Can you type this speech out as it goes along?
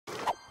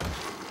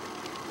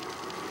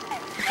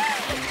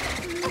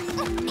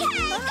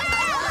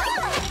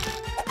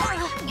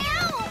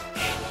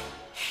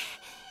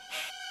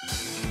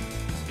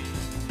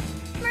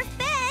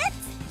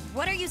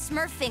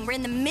Smurf thing. We're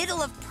in the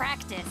middle of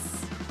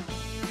practice.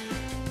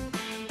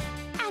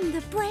 And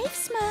the brave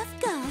Smurf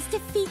girls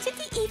defeated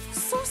the evil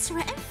sorcerer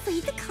and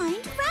freed the kind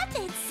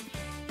rabbits.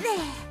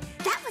 There,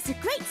 that was a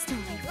great story.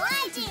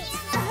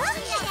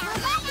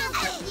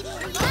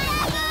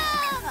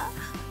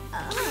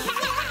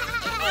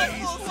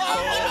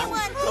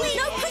 Anyone, please.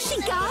 No pushing,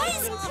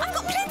 guys! I've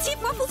got plenty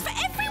of waffles for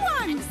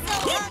everyone!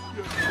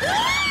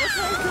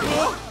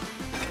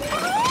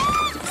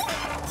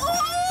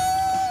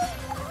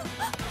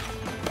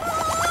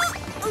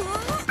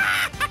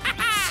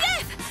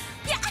 Chef!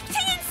 You're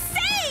acting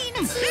insane!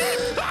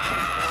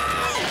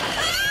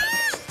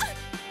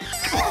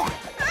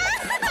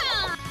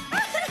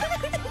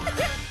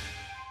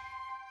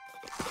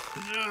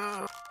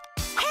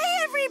 Hey,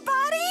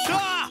 everybody!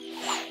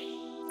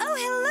 Oh,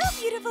 hello,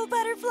 beautiful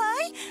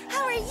butterfly.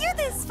 How are you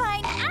this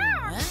fine?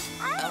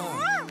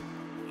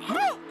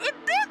 It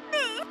bit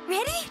me.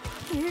 Ready?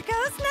 Here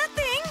goes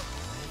nothing.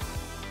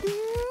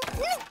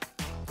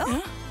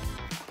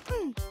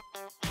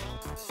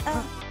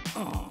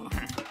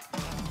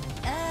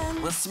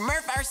 We'll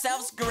smurf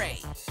ourselves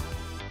gray.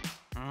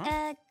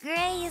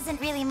 Gray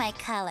isn't really my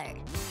color.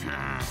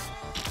 I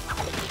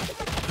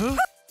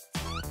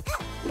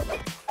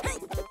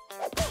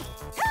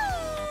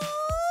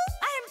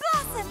am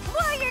Blossom,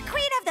 warrior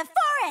queen of the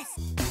forest.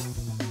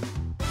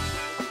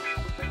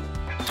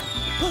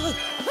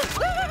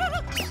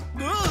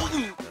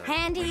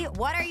 Handy,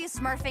 what are you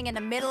smurfing in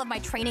the middle of my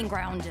training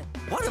ground?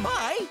 What am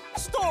I?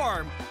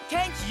 Storm!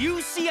 Can't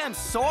you see I'm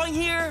sawing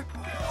here?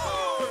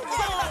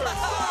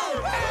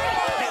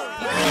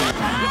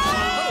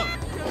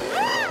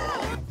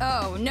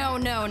 Oh, no,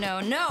 no, no,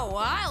 no.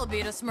 I'll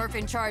be the Smurf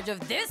in charge of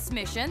this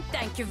mission.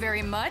 Thank you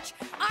very much.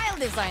 I'll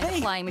design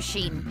the flying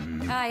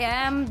machine. I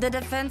am the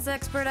defense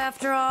expert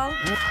after all.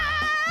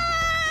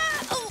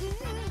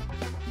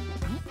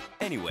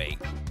 Anyway,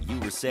 you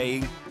were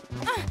saying?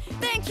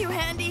 Thank you,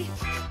 Handy.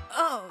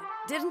 Oh,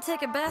 didn't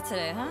take a bath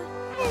today, huh?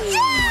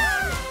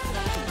 Yeah!